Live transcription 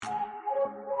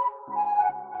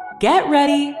Get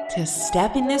ready to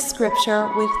step into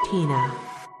Scripture with Tina.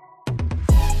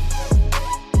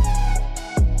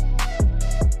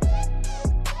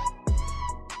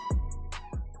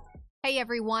 Hey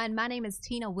everyone, my name is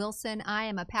Tina Wilson. I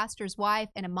am a pastor's wife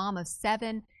and a mom of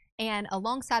 7. And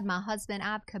alongside my husband,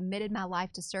 I've committed my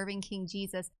life to serving King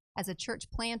Jesus as a church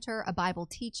planter, a Bible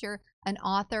teacher, an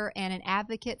author, and an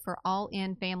advocate for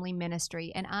all-in family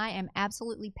ministry. And I am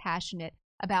absolutely passionate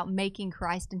about making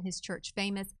Christ and His church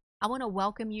famous. I want to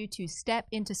welcome you to Step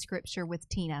into Scripture with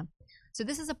Tina. So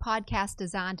this is a podcast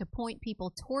designed to point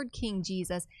people toward King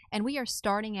Jesus, and we are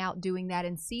starting out doing that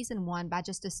in season 1 by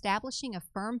just establishing a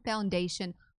firm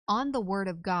foundation on the Word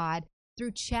of God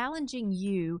through challenging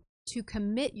you to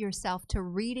commit yourself to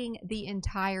reading the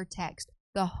entire text,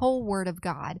 the whole Word of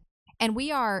God. And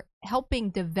we are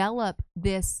helping develop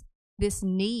this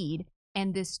need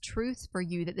and this truth for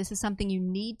you, that this is something you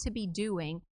need to be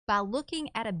doing by looking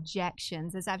at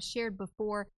objections. As I've shared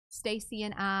before, Stacy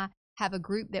and I have a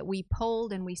group that we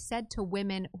polled, and we said to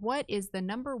women, what is the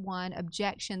number one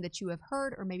objection that you have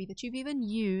heard, or maybe that you've even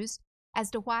used, as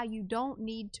to why you don't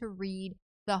need to read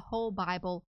the whole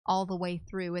Bible all the way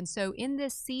through? And so in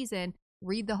this season,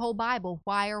 Read the Whole Bible,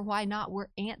 why or why not, we're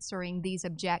answering these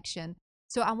objections.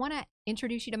 So I want to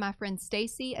introduce you to my friend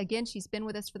Stacy. Again, she's been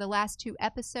with us for the last 2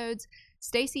 episodes.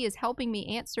 Stacy is helping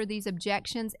me answer these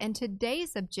objections. And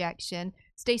today's objection,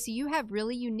 Stacy, you have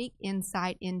really unique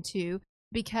insight into,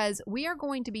 because we are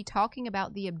going to be talking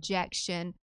about the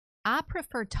objection, I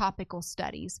prefer topical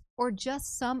studies or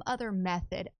just some other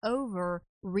method over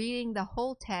reading the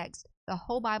whole text, the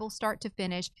whole Bible start to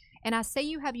finish. And I say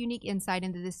you have unique insight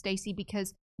into this, Stacy,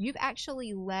 because you've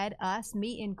actually led us,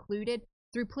 me included,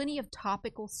 through plenty of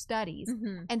topical studies.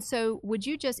 Mm-hmm. And so would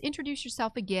you just introduce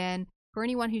yourself again for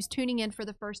anyone who's tuning in for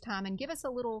the first time and give us a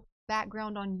little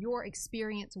background on your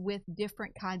experience with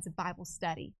different kinds of Bible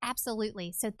study?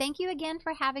 Absolutely. So thank you again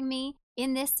for having me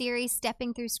in this series,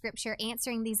 Stepping Through Scripture,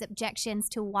 answering these objections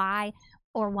to why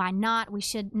or why not we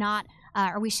should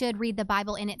read the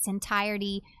Bible in its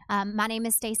entirety. My name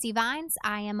is Stacy Vines.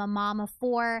 I am a mom of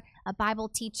 4, a Bible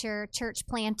teacher, church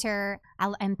planter.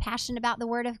 I am passionate about the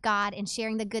Word of God and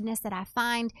sharing the goodness that I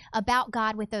find about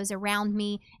God with those around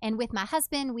me. And with my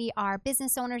husband, we are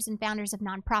business owners and founders of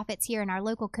nonprofits here in our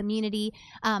local community.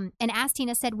 And as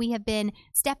Tina said, we have been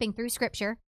stepping through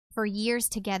Scripture for years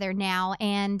together now,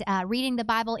 and reading the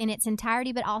Bible in its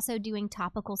entirety, but also doing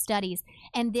topical studies.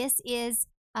 And this is,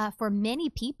 for many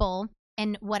people,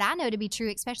 and what I know to be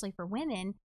true, especially for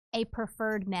women, a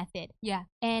preferred method. Yeah.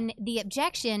 And the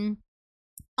objection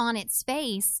on its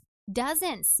face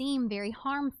doesn't seem very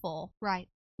harmful. Right.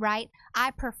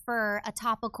 I prefer a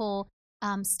topical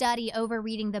study over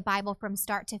reading the Bible from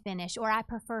start to finish, or I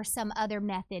prefer some other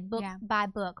method, book by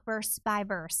book, verse by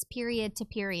verse, period to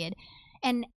period.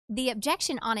 And the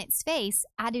objection on its face,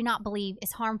 I do not believe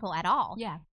is harmful at all.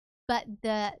 Yeah. But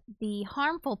the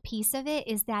harmful piece of it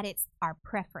is that it's our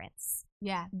preference.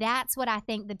 Yeah. That's what I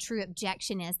think the true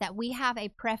objection is, that we have a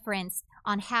preference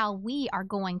on how we are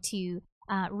going to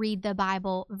read the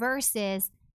Bible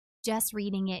versus just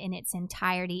reading it in its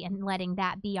entirety and letting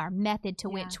that be our method to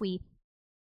which we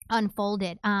unfold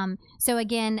it. So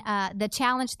again, the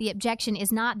challenge, the objection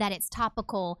is not that it's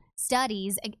topical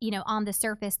studies. On the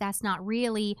surface, that's not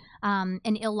really an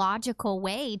illogical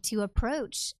way to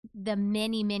approach the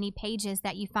many, many pages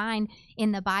that you find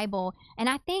in the Bible. And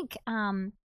I think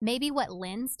maybe what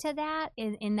lends to that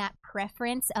is in that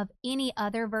preference of any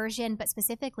other version, but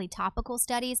specifically topical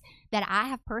studies that I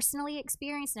have personally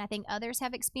experienced, and I think others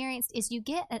have experienced, is you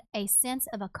get a sense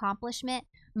of accomplishment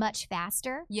much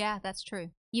faster. Yeah, that's true.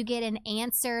 You get an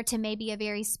answer to maybe a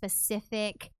very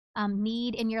specific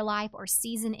need in your life or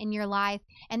season in your life.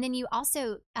 And then you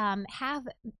also have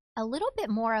a little bit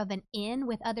more of an in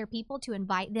with other people to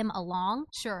invite them along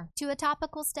to a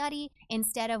topical study,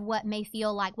 instead of what may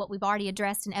feel like what we've already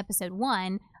addressed in episode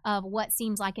 1 of what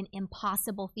seems like an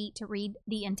impossible feat to read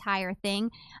the entire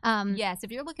thing. Yes,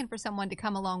 if you're looking for someone to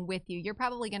come along with you, you're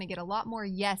probably going to get a lot more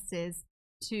yeses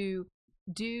to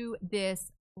do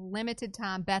this limited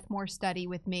time Beth Moore study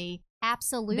with me.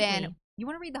 Absolutely. Then you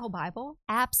want to read the whole Bible?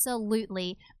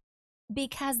 Absolutely.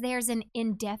 Because there's an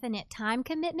indefinite time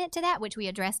commitment to that, which we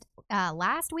addressed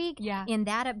last week in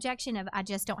that objection of I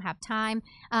just don't have time.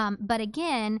 But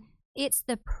again, it's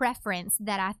the preference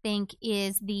that I think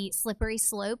is the slippery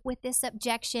slope with this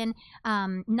objection,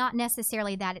 not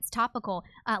necessarily that it's topical.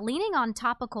 Leaning on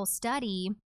topical study,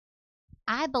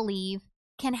 I believe,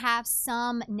 can have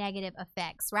some negative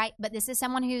effects, right? But this is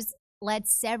someone who's led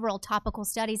several topical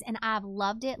studies, and I've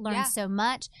loved it, learned so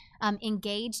much,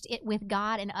 engaged it with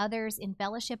God and others in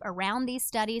fellowship around these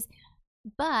studies.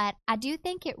 But I do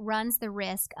think it runs the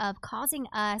risk of causing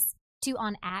us to,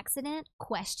 on accident,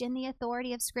 question the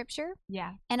authority of Scripture.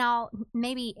 Yeah. And I'll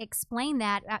maybe explain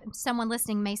that. Someone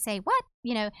listening may say, what?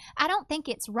 I don't think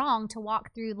it's wrong to walk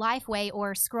through Lifeway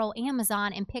or scroll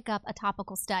Amazon and pick up a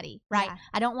topical study, right? Yeah.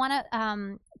 I don't want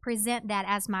to present that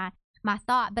as my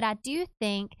thought, but I do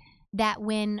think that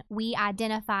when we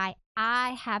identify, I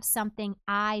have something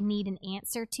I need an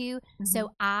answer to,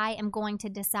 so I am going to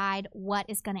decide what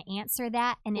is going to answer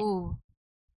that. And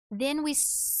then we,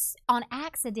 on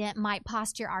accident, might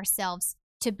posture ourselves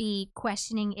to be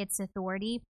questioning its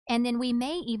authority. And then we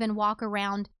may even walk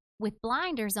around with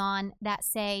blinders on that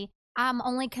say, I'm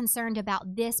only concerned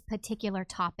about this particular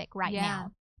topic right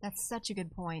now. That's such a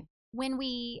good point. When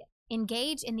we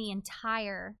engage in the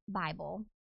entire Bible,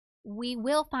 we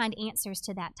will find answers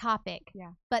to that topic,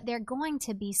 but they're going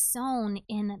to be sown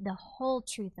in the whole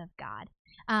truth of God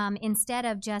instead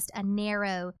of just a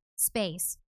narrow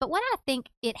space. But what I think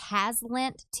it has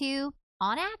lent to,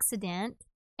 on accident,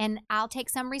 and I'll take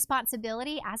some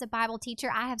responsibility as a Bible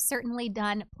teacher, I have certainly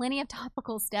done plenty of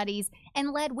topical studies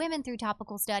and led women through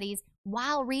topical studies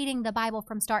while reading the Bible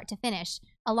from start to finish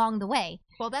along the way.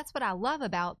 Well, that's what I love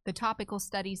about the topical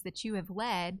studies that you have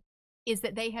led, is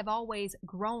that they have always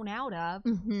grown out of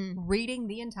reading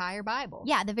the entire Bible.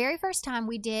 Yeah, the very first time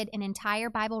we did an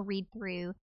entire Bible read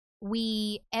through,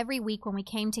 every week when we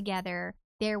came together,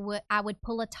 I would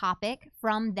pull a topic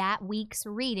from that week's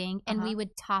reading, and we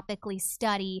would topically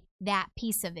study that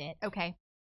piece of it. Okay.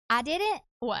 I didn't.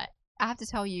 What? I have to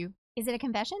tell you. Is it a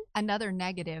confession? Another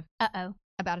negative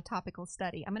about a topical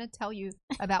study. I'm going to tell you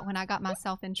about when I got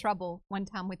myself in trouble one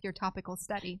time with your topical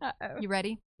study. You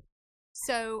ready?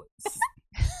 So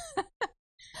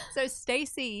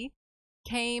Stacy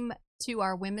came to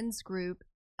our women's group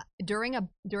during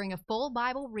a full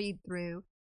Bible read through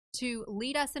to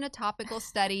lead us in a topical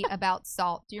study about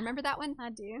salt. Do you remember that one? I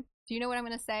do. Do you know what I'm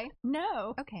going to say?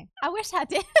 No. Okay. I wish I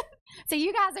did. So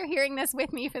you guys are hearing this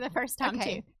with me for the first time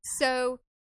too. So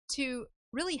to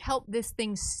really help this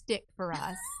thing stick for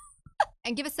us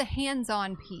and give us a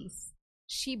hands-on piece,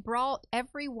 she brought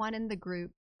everyone in the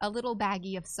group a little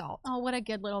baggie of salt. Oh, what a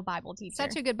good little Bible teacher.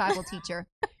 Such a good Bible teacher.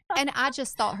 And I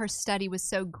just thought her study was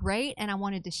so great, and I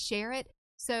wanted to share it.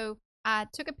 So I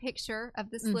took a picture of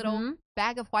this little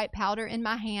bag of white powder in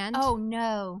my hand. Oh,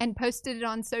 no. And posted it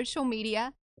on social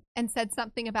media and said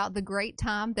something about the great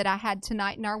time that I had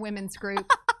tonight in our women's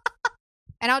group.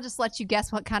 And I'll just let you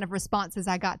guess what kind of responses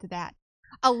I got to that.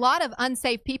 A lot of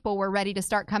unsaved people were ready to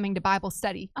start coming to Bible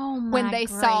study when they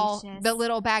saw the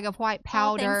little bag of white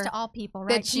powder thanks to all people,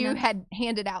 right, that you had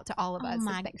handed out to all of us. Oh,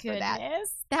 my thanks goodness. for that.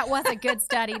 That was a good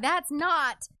study. That's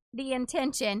not the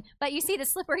intention, but you see the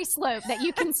slippery slope that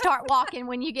you can start walking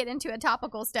when you get into a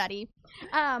topical study.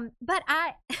 But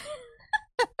I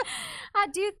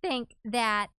do think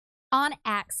that on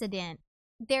accident,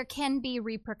 there can be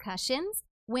repercussions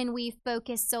when we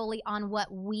focus solely on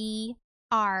what we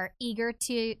are eager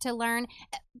to learn.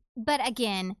 But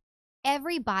again,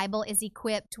 every Bible is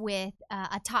equipped with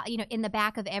in the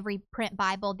back of every print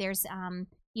Bible, there's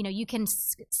you can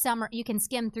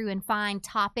skim through and find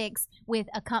topics with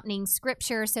accompanying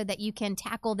scripture so that you can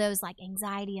tackle those like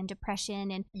anxiety and depression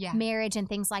and marriage and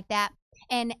things like that.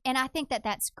 And I think that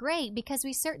that's great because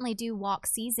we certainly do walk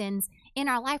seasons in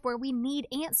our life where we need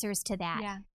answers to that.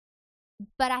 Yeah.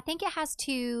 But I think it has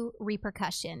two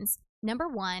repercussions. Number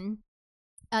one,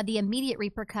 the immediate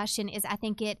repercussion is I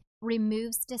think it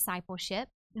removes discipleship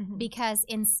because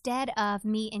instead of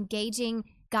me engaging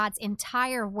God's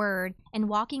entire word and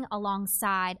walking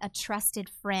alongside a trusted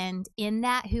friend in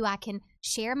that who I can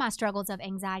share my struggles of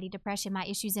anxiety, depression, my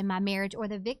issues in my marriage, or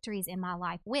the victories in my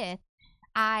life with,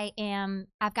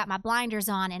 I've got my blinders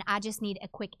on and I just need a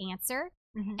quick answer.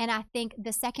 And I think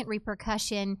the second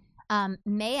repercussion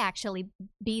may actually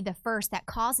be the first that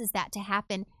causes that to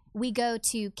happen. We go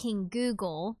to King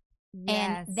Google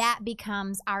and that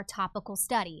becomes our topical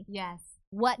study. Yes.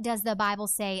 What does the Bible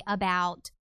say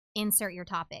about insert your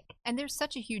topic? And there's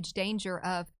such a huge danger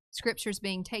of scriptures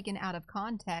being taken out of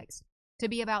context to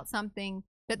be about something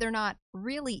that they're not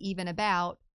really even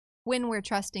about when we're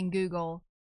trusting Google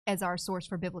as our source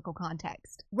for biblical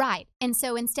context. Right. And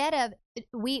so instead of,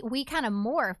 we kind of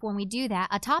morph when we do that,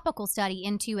 a topical study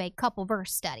into a couple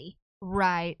verse study.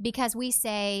 Right. Because we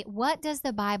say, what does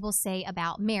the Bible say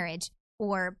about marriage?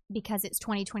 Or because it's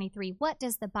 2023, what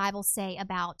does the Bible say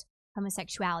about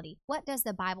homosexuality? What does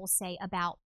the Bible say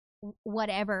about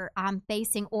whatever I'm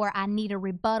facing or I need a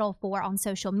rebuttal for on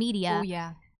social media? Oh,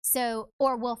 yeah. So,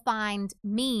 or we'll find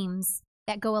memes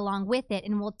that go along with it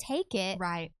and we'll take it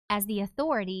right as the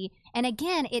authority. And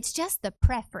again, it's just the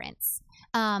preference.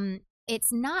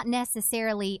 it's not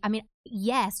necessarily, I mean,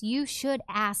 yes, you should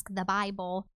ask the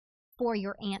Bible for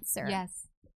your answer. Yes.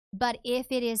 But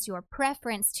if it is your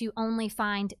preference to only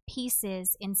find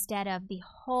pieces instead of the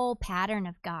whole pattern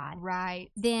of God, Right.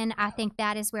 then I think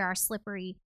that is where our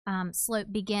slippery slope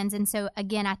begins. And so,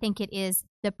 again, I think it is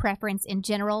the preference in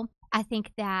general. I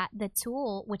think that the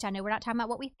tool, which I know we're not talking about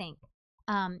what we think,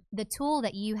 the tool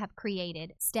that you have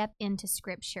created, Step into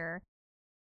Scripture,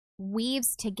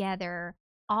 weaves together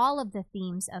all of the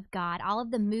themes of God, all of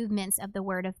the movements of the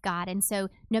Word of God. And so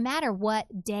no matter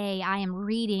what day I am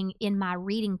reading in my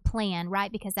reading plan, right,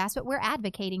 because that's what we're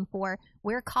advocating for,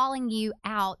 we're calling you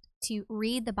out to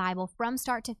read the Bible from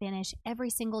start to finish every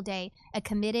single day, a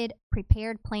committed,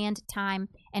 prepared, planned time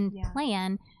and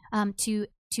plan to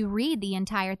read the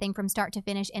entire thing from start to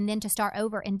finish and then to start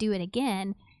over and do it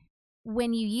again.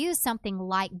 When you use something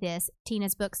like this,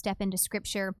 Tina's book, Step into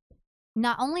Scripture,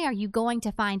 not only are you going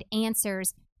to find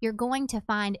answers, you're going to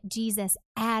find Jesus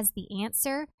as the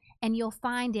answer, and you'll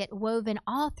find it woven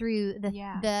all through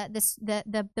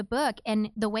the book, and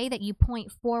the way that you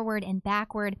point forward and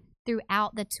backward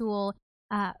throughout the tool.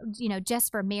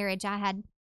 Just for marriage, I had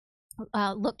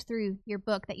looked through your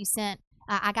book that you sent.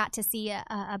 I got to see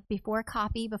a before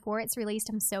copy before it's released.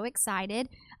 I'm so excited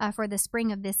for the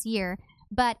spring of this year.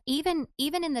 But even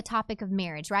in the topic of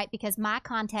marriage, right? Because my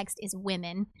context is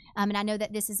women, and I know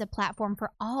that this is a platform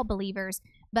for all believers,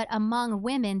 but among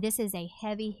women, this is a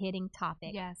heavy-hitting topic.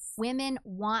 Yes. Women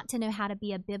want to know how to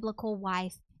be a biblical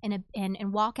wife and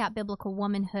walk out biblical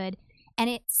womanhood. And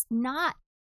it's not,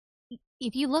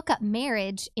 if you look up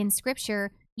marriage in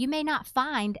Scripture, you may not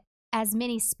find as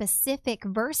many specific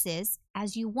verses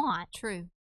as you want. True.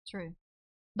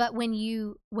 But when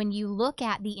you look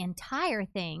at the entire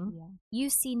thing, you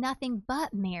see nothing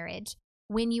but marriage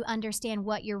when you understand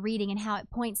what you're reading and how it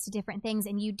points to different things.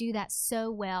 And you do that so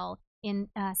well in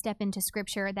Step into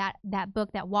Scripture, that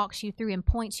book that walks you through and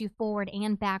points you forward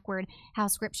and backward, how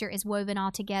Scripture is woven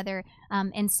all together.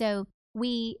 And so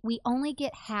we only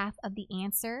get half of the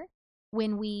answer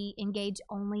when we engage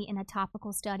only in a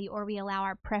topical study, or we allow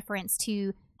our preference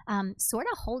to sort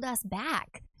of hold us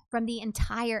back from the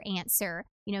entire answer.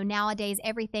 Nowadays,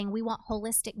 everything, we want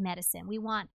holistic medicine. We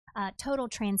want total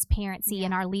transparency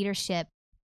in our leadership.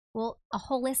 Well, a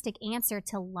holistic answer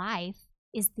to life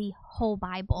is the whole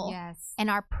Bible. Yes. And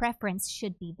our preference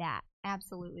should be that.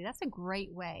 Absolutely. That's a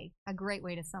great way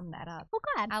to sum that up. Well,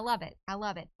 good. I love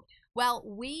it. Well,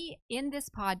 we, in this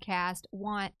podcast,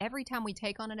 want every time we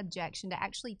take on an objection to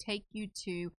actually take you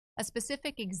to a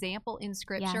specific example in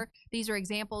Scripture. Yeah. These are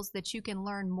examples that you can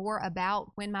learn more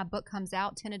about when my book comes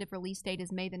out. Tentative release date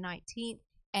is May the 19th,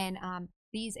 and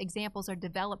these examples are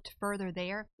developed further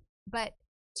there. But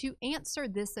to answer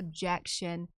this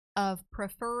objection of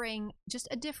preferring just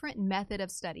a different method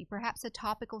of study, perhaps a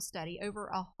topical study over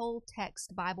a whole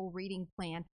text Bible reading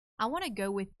plan, I want to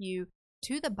go with you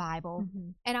to the Bible,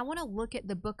 and I want to look at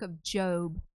the book of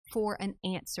Job for an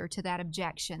answer to that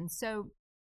objection. So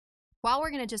while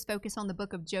we're going to just focus on the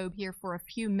book of Job here for a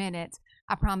few minutes,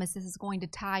 I promise this is going to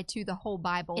tie to the whole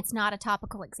Bible. It's not a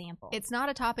topical example. It's not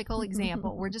a topical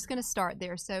example. We're just going to start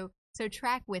there. So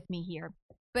track with me here.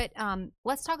 But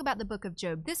let's talk about the book of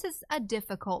Job. This is a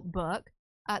difficult book.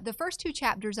 The first two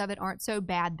chapters of it aren't so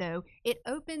bad, though. It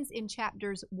opens in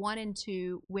chapters 1 and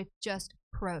 2 with just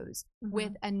prose,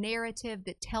 with a narrative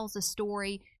that tells a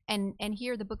story. And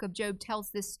here the book of Job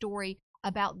tells this story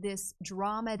about this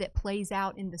drama that plays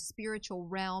out in the spiritual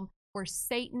realm, where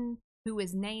Satan, who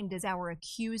is named as our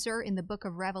accuser in the book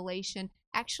of Revelation,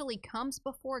 actually comes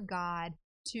before God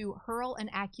to hurl an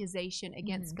accusation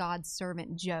against God's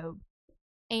servant Job.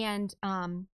 And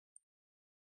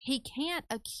he can't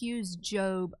accuse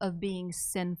Job of being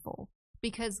sinful,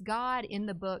 because God in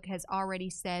the book has already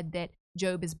said that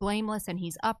Job is blameless and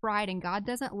he's upright and God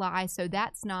doesn't lie, so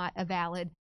that's not a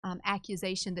valid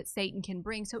accusation that Satan can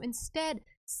bring. So instead,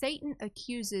 Satan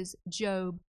accuses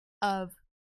Job of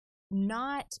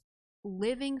not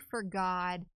living for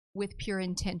God with pure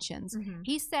intentions.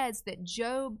 He says that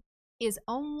Job is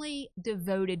only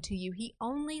devoted to you. He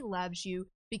only loves you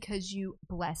because you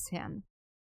bless him.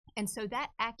 And so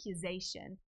that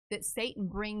accusation that Satan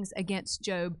brings against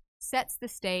Job sets the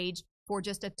stage for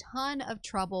just a ton of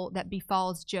trouble that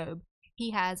befalls Job.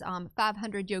 He has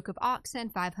 500 yoke of oxen,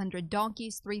 500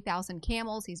 donkeys, 3,000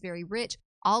 camels. He's very rich.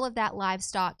 All of that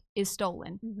livestock is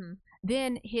stolen.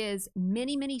 Then his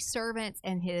many, many servants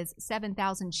and his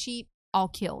 7,000 sheep all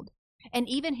killed. And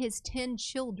even his 10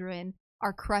 children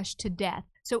are crushed to death.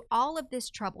 So all of this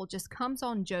trouble just comes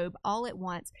on Job all at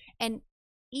once. And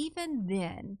even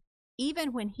then,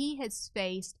 even when he has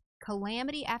faced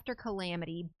calamity after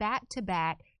calamity, back to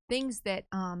back, things that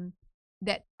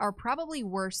that are probably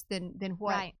worse than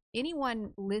what Right.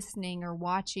 anyone listening or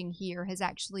watching here has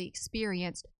actually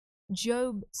experienced.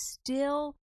 Job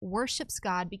still worships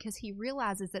God because he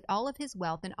realizes that all of his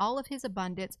wealth and all of his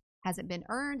abundance hasn't been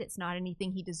earned. It's not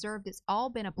anything he deserved. It's all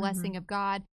been a blessing of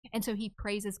God. And so he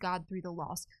praises God through the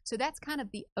loss. So that's kind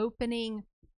of the opening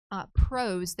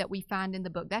prose that we find in the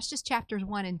book. That's just chapters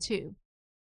 1 and 2.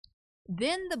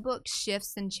 Then the book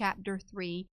shifts in chapter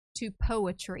 3 to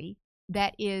poetry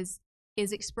that is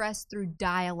expressed through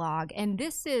dialogue. And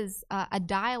this is a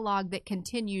dialogue that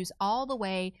continues all the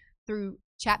way through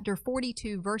chapter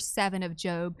 42, verse 7 of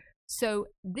Job. So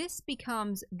this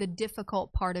becomes the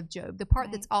difficult part of Job, the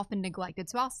part that's often neglected.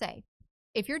 So I'll say,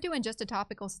 if you're doing just a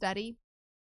topical study,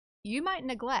 you might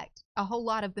neglect a whole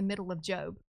lot of the middle of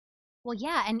Job. Well,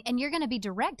 yeah, and you're going to be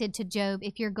directed to Job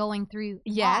if you're going through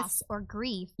loss or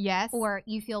grief, or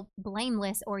you feel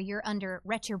blameless, or you're under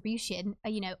retribution,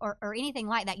 or anything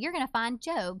like that. You're going to find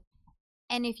Job,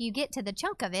 and if you get to the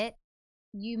chunk of it,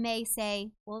 you may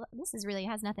say, "Well, this really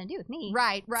has nothing to do with me."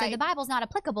 Right. So the Bible's not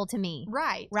applicable to me.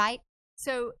 Right.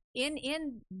 So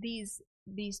in these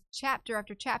chapter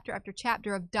after chapter after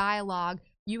chapter of dialogue,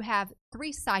 you have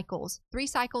three cycles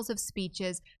of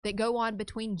speeches that go on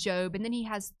between Job, and then he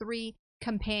has 3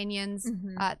 companions.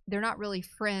 They're not really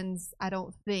friends, I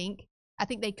don't think. I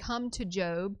think they come to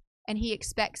Job, and he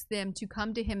expects them to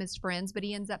come to him as friends, but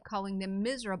he ends up calling them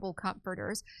miserable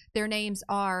comforters. Their names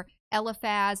are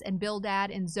Eliphaz and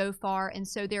Bildad and Zophar. And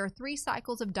so there are 3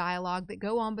 cycles of dialogue that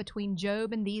go on between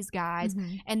Job and these guys.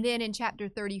 And then in chapter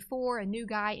 34, a new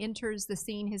guy enters the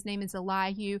scene. His name is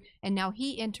Elihu, and now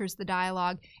he enters the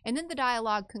dialogue. And then the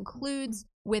dialogue concludes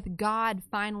with God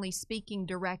finally speaking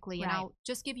directly. And I'll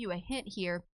just give you a hint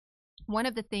here. One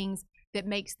of the things that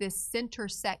makes this center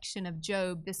section of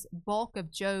Job, this bulk of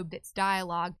Job that's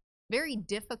dialogue, very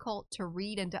difficult to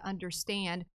read and to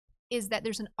understand is that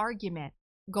there's an argument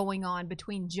going on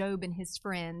between Job and his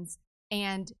friends,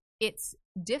 and it's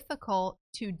difficult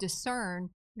to discern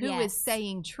who is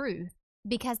saying truth.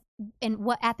 Because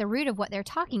what at the root of what they're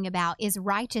talking about is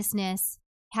righteousness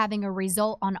having a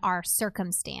result on our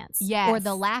circumstance, or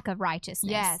the lack of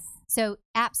righteousness. So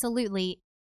absolutely,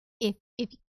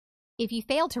 if you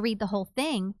fail to read the whole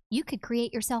thing, you could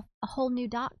create yourself a whole new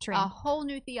doctrine, a whole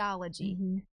new theology.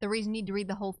 The reason you need to read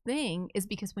the whole thing is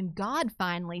because when God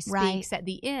finally speaks at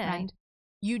the end,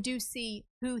 you do see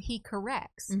who he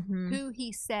corrects, who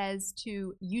he says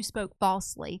to, you spoke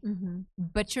falsely.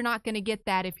 But you're not going to get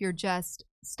that if you're just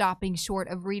stopping short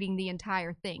of reading the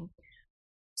entire thing.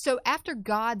 So after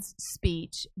God's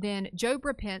speech, then Job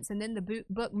repents, and then the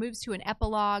book moves to an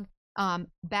epilogue,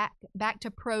 back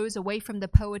to prose, away from the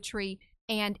poetry.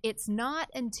 And it's not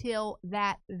until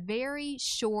that very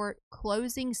short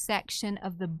closing section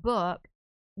of the book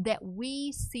that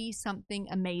we see something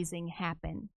amazing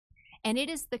happen. And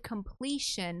it is the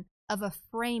completion of a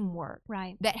framework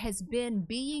that has been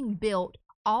being built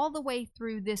all the way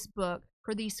through this book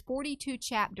for these 42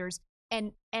 chapters.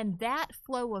 And that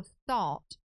flow of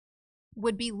thought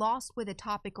would be lost with a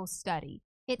topical study.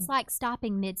 It's like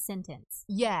stopping mid-sentence.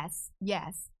 Yes.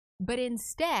 But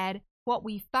instead, what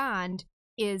we find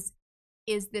is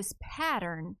this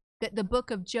pattern that the book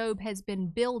of Job has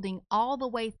been building all the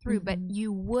way through, but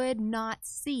you would not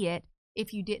see it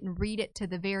if you didn't read it to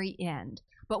the very end.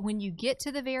 But when you get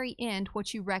to the very end,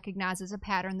 what you recognize is a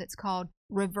pattern that's called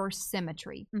reverse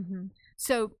symmetry.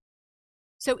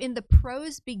 So in the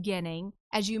prose beginning,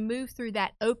 as you move through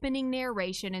that opening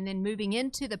narration and then moving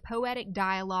into the poetic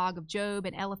dialogue of Job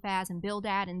and Eliphaz and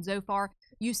Bildad and Zophar,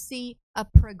 you see a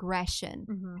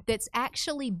progression that's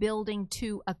actually building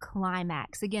to a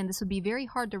climax. Again, this would be very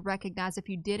hard to recognize if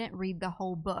you didn't read the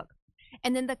whole book.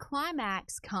 And then the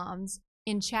climax comes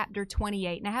in chapter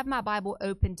 28. And I have my Bible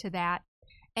open to that.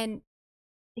 And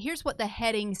here's what the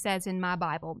heading says in my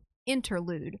Bible: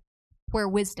 Interlude, where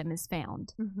wisdom is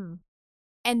found.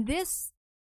 And this,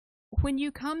 when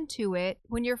you come to it,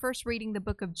 when you're first reading the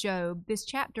book of Job, this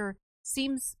chapter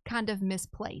seems kind of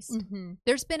misplaced.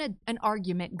 There's been an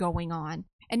argument going on.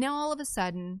 And now all of a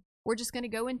sudden, we're just going to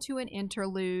go into an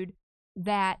interlude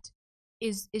that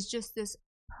is just this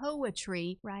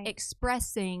poetry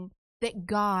expressing that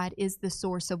God is the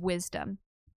source of wisdom.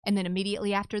 And then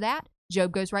immediately after that,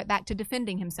 Job goes right back to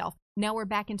defending himself. Now we're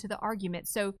back into the argument.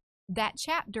 So that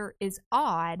chapter is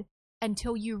odd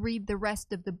until you read the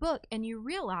rest of the book and you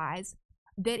realize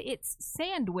that it's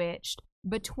sandwiched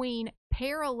between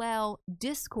parallel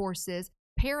discourses,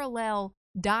 parallel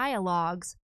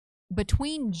dialogues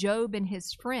between Job and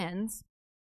his friends.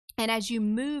 And as you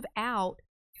move out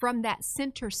from that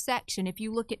center section, if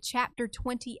you look at chapter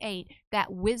 28,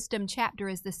 that wisdom chapter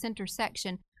is the center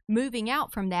section, moving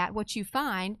out from that, what you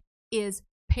find is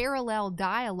parallel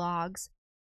dialogues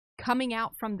coming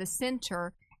out from the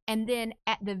center. And then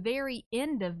at the very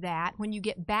end of that, when you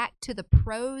get back to the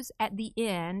prose at the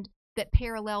end that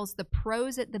parallels the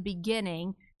prose at the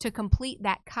beginning to complete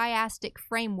that chiastic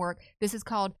framework, this is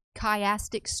called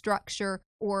chiastic structure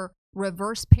or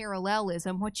reverse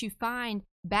parallelism. What you find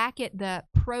back at the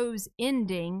prose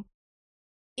ending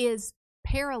is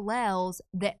parallels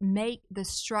that make the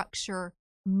structure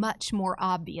much more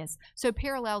obvious. So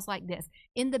parallels like this.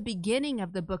 In the beginning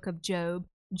of the book of Job,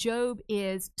 Job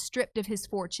is stripped of his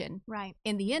fortune. Right.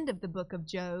 In the end of the book of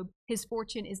Job, his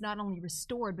fortune is not only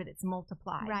restored, but it's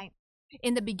multiplied. Right.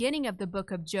 In the beginning of the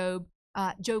book of Job,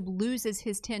 Job loses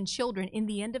his 10 children. In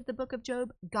the end of the book of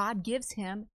Job, God gives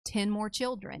him 10 more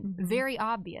children. Mhm. Very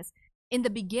obvious. In the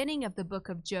beginning of the book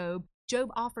of Job, Job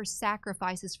offers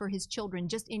sacrifices for his children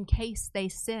just in case they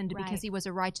sinned because Right. he was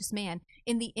a righteous man.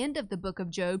 In the end of the book of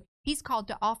Job, he's called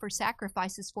to offer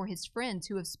sacrifices for his friends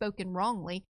who have spoken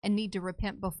wrongly and need to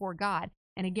repent before God.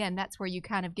 And again, that's where you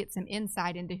kind of get some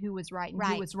insight into who was right and who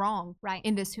Right. was wrong Right.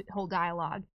 in this whole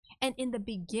dialogue. And in the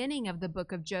beginning of the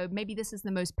book of Job, maybe this is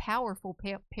the most powerful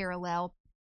parallel,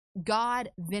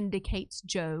 God vindicates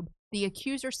Job. The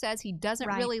accuser says he doesn't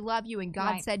Right. really love you, and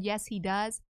God Right. said, yes, he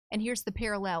does. And here's the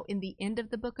parallel. In the end of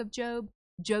the book of Job,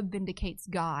 Job vindicates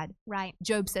God. Right.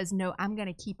 Job says, no, I'm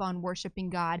going to keep on worshiping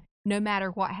God no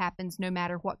matter what happens, no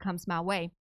matter what comes my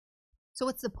way. So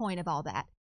what's the point of all that?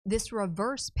 This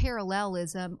reverse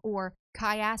parallelism or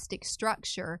chiastic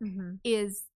structure Mhm.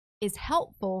 is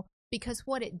helpful because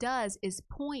what it does is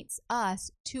points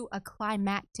us to a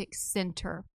climactic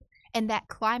center. And that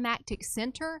climactic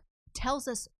center tells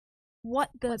us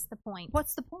what's the point.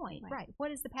 Right.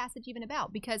 What is the passage even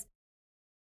about? Because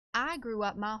I grew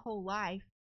up my whole life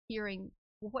hearing,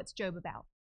 well, what's Job about?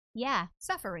 Yeah.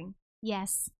 Suffering.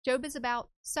 Yes. Job is about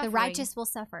suffering. The righteous will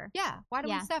suffer. Yeah. Why do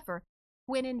Yeah. we suffer?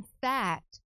 When in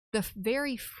fact, the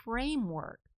very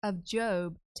framework of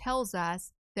Job tells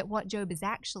us that what Job is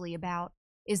actually about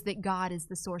is that God is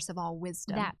the source of all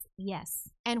wisdom. Yes.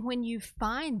 And when you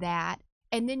find that,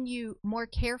 and then you more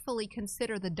carefully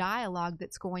consider the dialogue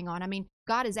that's going on. I mean,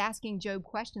 God is asking Job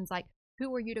questions like,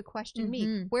 who are you to question me?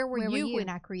 Mhm. Where were you when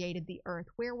I created the earth?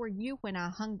 Where were you when I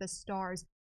hung the stars?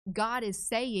 God is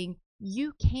saying,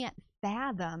 you can't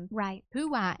fathom Right.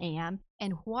 who I am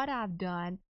and what I've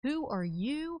done. Who are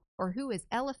you, or who is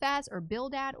Eliphaz or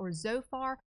Bildad or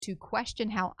Zophar to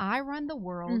question how I run the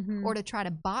world, Mhm. or to try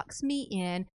to box me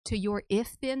in to your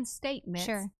if-then statements?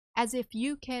 Sure. As if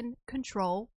you can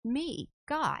control me,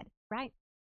 God. Right.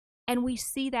 And we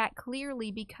see that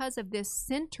clearly because of this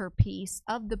centerpiece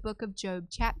of the book of Job,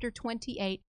 chapter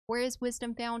 28. Where is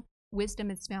wisdom found? Wisdom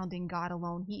is found in God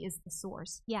alone. He is the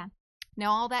source. Yeah.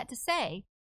 Now, all that to say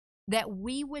that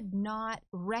we would not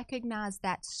recognize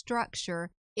that structure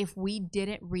if we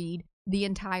didn't read the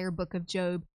entire book of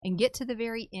Job and get to the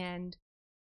very end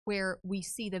where we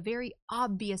see the very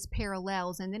obvious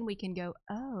parallels, and then we can go,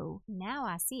 oh, Now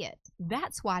I see it.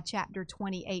 that's why chapter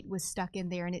 28 was stuck in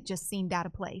there and it just seemed out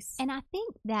of place. And I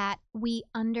think that we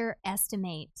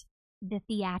underestimate the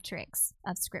theatrics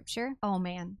of Scripture. Oh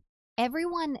man.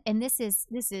 Everyone, and this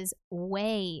is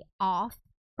way off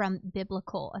from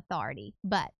biblical authority,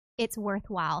 but it's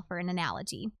worthwhile for an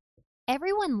analogy.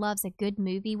 Everyone loves a good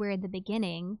movie where in the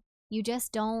beginning you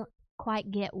just don't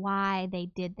quite get why they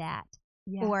did that.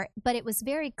 Yes. But it was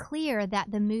very clear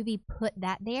that the movie put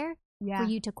that there for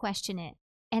you to question it.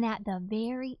 And at the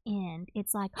very end,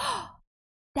 it's like, oh,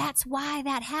 that's why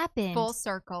that happened. Full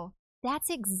circle. That's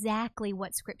exactly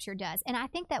what Scripture does. And I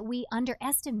think that we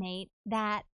underestimate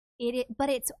that but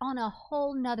it's on a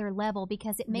whole nother level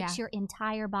because it makes your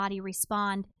entire body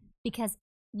respond because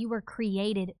you were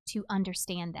created to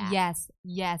understand that.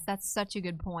 Yes, that's such a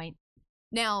good point.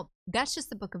 Now, that's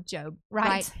just the book of Job,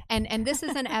 Right. And this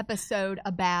is an episode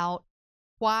about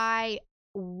why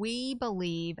we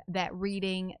believe that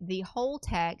reading the whole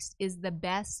text is the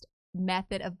best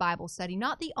method of Bible study,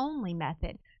 not the only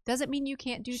method. Doesn't mean you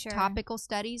can't do Sure. topical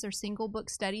studies or single book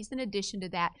studies in addition to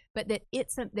that, but that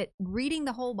that reading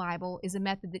the whole Bible is a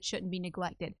method that shouldn't be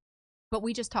neglected. But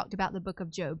we just talked about the book of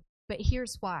Job. But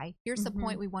here's why. Here's the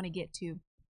point we want to get to,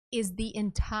 is the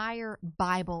entire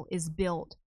Bible is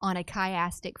built on a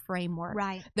chiastic framework.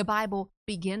 Right. The Bible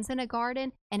begins in a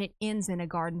garden and it ends in a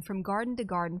garden, from garden to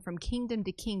garden, from kingdom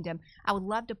to kingdom. I would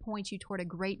love to point you toward a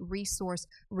great resource.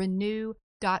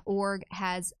 Renew.org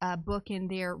has a book in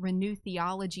their Renew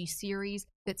Theology series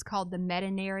that's called The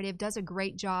Meta-Narrative. Does a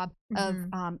great job of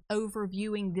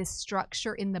overviewing this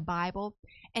structure in the Bible.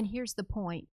 And here's the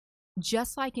point.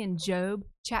 just like in Job,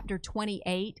 chapter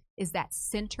 28 is that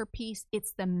centerpiece.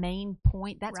 It's the main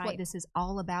point. That's what this is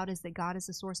all about, is that God is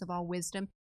the source of all wisdom.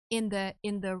 In the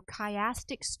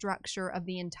chiastic structure of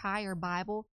the entire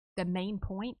Bible, the main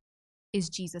point is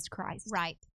Jesus Christ.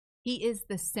 Right. He is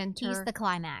the center. He's the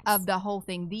climax of the whole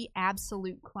thing, the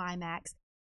absolute climax.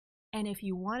 And if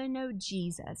you want to know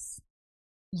Jesus,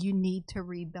 you need to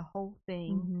read the whole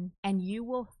thing, and you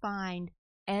will find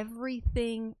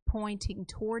everything pointing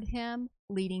toward him,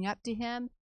 leading up to him,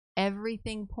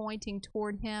 everything pointing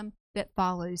toward him that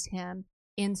follows him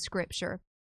in Scripture.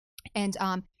 And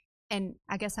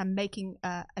I guess I'm making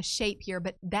a shape here,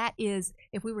 but that is,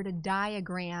 if we were to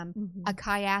diagram a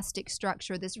chiastic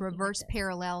structure, this reverse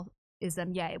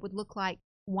parallelism, it would look like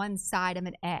one side of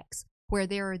an X, where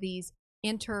there are these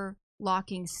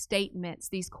interlocking statements,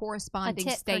 these corresponding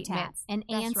statements. An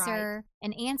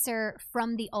answer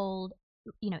from the old,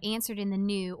 answered in the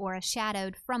new, or a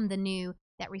shadowed from the new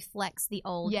that reflects the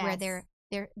old, where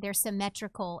they're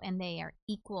symmetrical and they are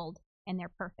equaled and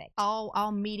they're perfect.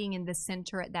 All meeting in the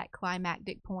center at that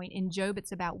climactic point. In Job,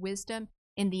 it's about wisdom.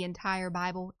 In the entire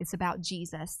Bible, it's about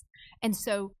Jesus. And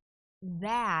so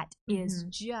that is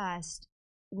just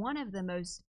one of the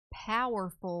most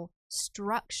powerful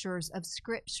structures of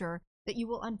Scripture that you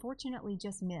will unfortunately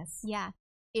just miss. Yeah.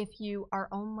 If you are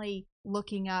only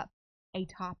looking up a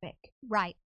topic.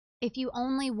 Right. If you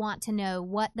only want to know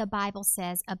what the Bible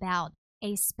says about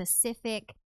a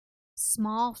specific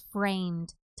small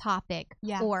framed topic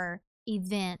or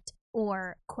event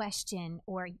or question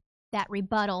or that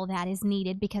rebuttal that is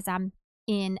needed because I'm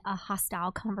in a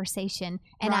hostile conversation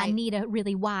and I need a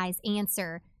really wise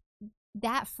answer,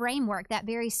 that framework, that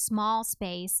very small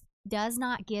space, does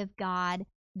not give God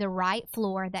the right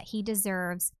floor that he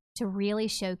deserves to really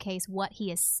showcase what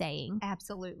he is saying.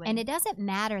 Absolutely. And it doesn't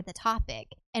matter the topic.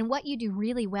 And what you do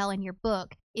really well in your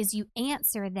book is you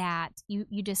answer that.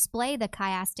 You display the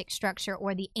chiastic structure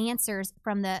or the answers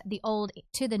from the old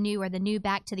to the new or the new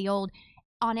back to the old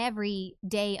on every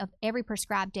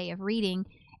prescribed day of reading.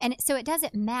 And so it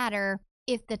doesn't matter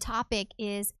if the topic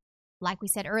is, like we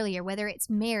said earlier, whether it's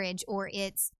marriage or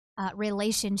it's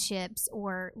relationships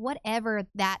or whatever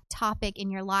that topic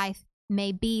in your life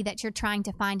may be that you're trying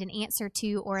to find an answer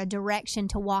to or a direction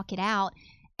to walk it out.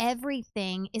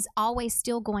 Everything is always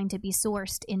still going to be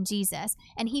sourced in Jesus,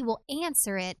 and he will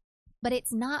answer it, but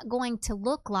it's not going to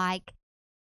look like,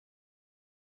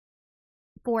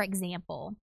 for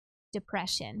example,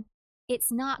 depression.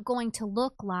 It's not going to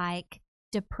look like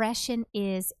depression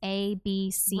is A,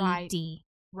 B, C, D.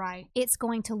 Right. It's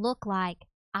going to look like,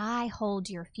 I hold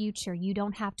your future. You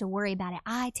don't have to worry about it.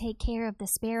 I take care of the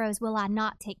sparrows. Will I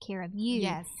not take care of you?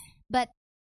 Yes. But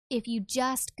if you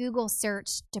just Google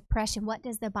search depression, what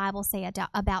does the Bible say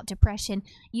about depression?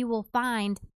 You will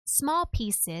find small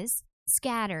pieces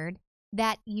scattered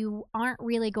that you aren't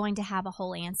really going to have a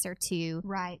whole answer to.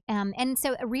 Right. And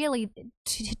so really,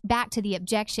 back to the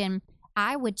objection,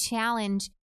 I would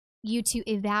challenge you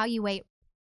to evaluate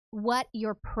what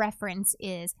your preference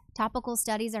is. Topical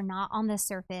studies are not on the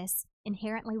surface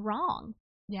inherently wrong.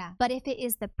 Yeah. But if it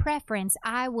is the preference,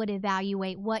 I would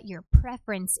evaluate what your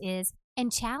preference is and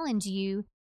challenge you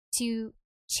to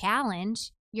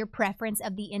challenge your preference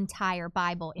of the entire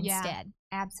Bible instead. Yeah,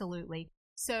 absolutely.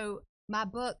 So my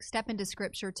book, Step into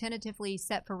Scripture, tentatively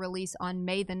set for release on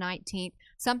May the 19th.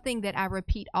 Something that I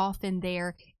repeat often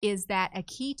there is that a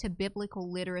key to biblical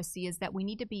literacy is that we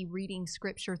need to be reading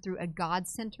Scripture through a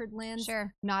God-centered lens,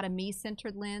 not a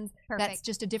me-centered lens. Perfect. That's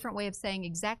just a different way of saying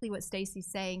exactly what Stacy's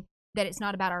saying, that it's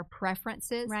not about our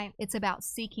preferences. Right. It's about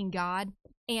seeking God.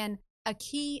 And a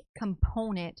key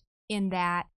component in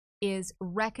that is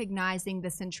recognizing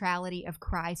the centrality of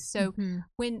Christ. So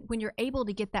when you're able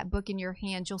to get that book in your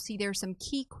hands, you'll see there's some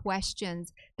key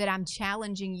questions that I'm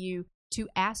challenging you to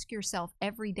ask yourself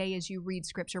every day as you read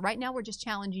Scripture. Right now, we're just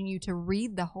challenging you to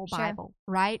read the whole Bible,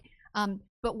 right?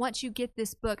 But once you get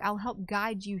this book, I'll help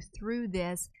guide you through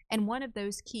this. And one of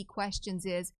those key questions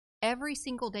is, every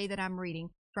single day that I'm reading,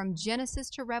 from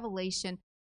Genesis to Revelation,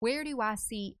 where do I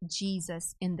see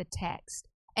Jesus in the text?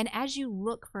 And as you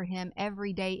look for him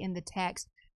every day in the text,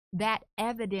 that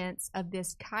evidence of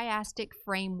this chiastic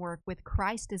framework with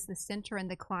Christ as the center and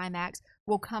the climax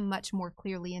will come much more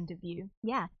clearly into view.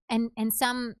 Yeah. And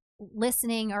some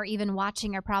listening or even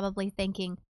watching are probably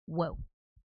thinking, whoa,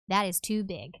 that is too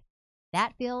big.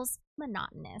 That feels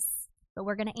monotonous. But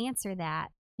we're going to answer that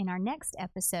in our next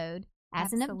episode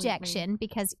as an objection,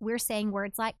 because we're saying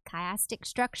words like chiastic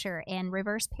structure and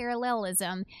reverse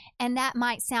parallelism, and that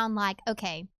might sound like,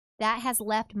 okay, that has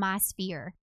left my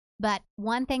sphere. But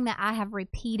one thing that I have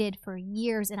repeated for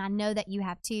years, and I know that you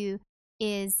have too,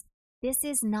 is this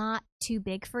is not too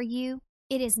big for you.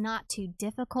 It is not too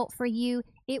difficult for you.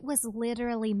 It was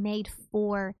literally made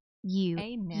for you.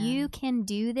 Amen. You can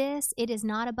do this. It is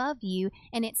not above you,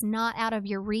 and it's not out of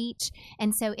your reach.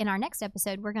 And so in our next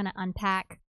episode, we're going to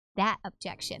unpack that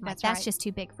objection. That's right. just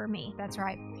too big for me. That's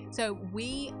right. So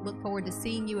we look forward to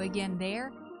seeing you again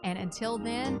there. And until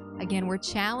then, again, we're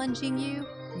challenging you.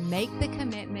 Make the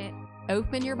commitment.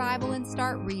 Open your Bible and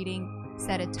start reading.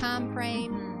 Set a time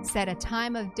frame. Set a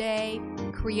time of day.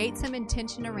 Create some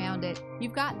intention around it.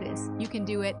 You've got this. You can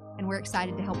do it. And we're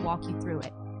excited to help walk you through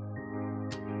it.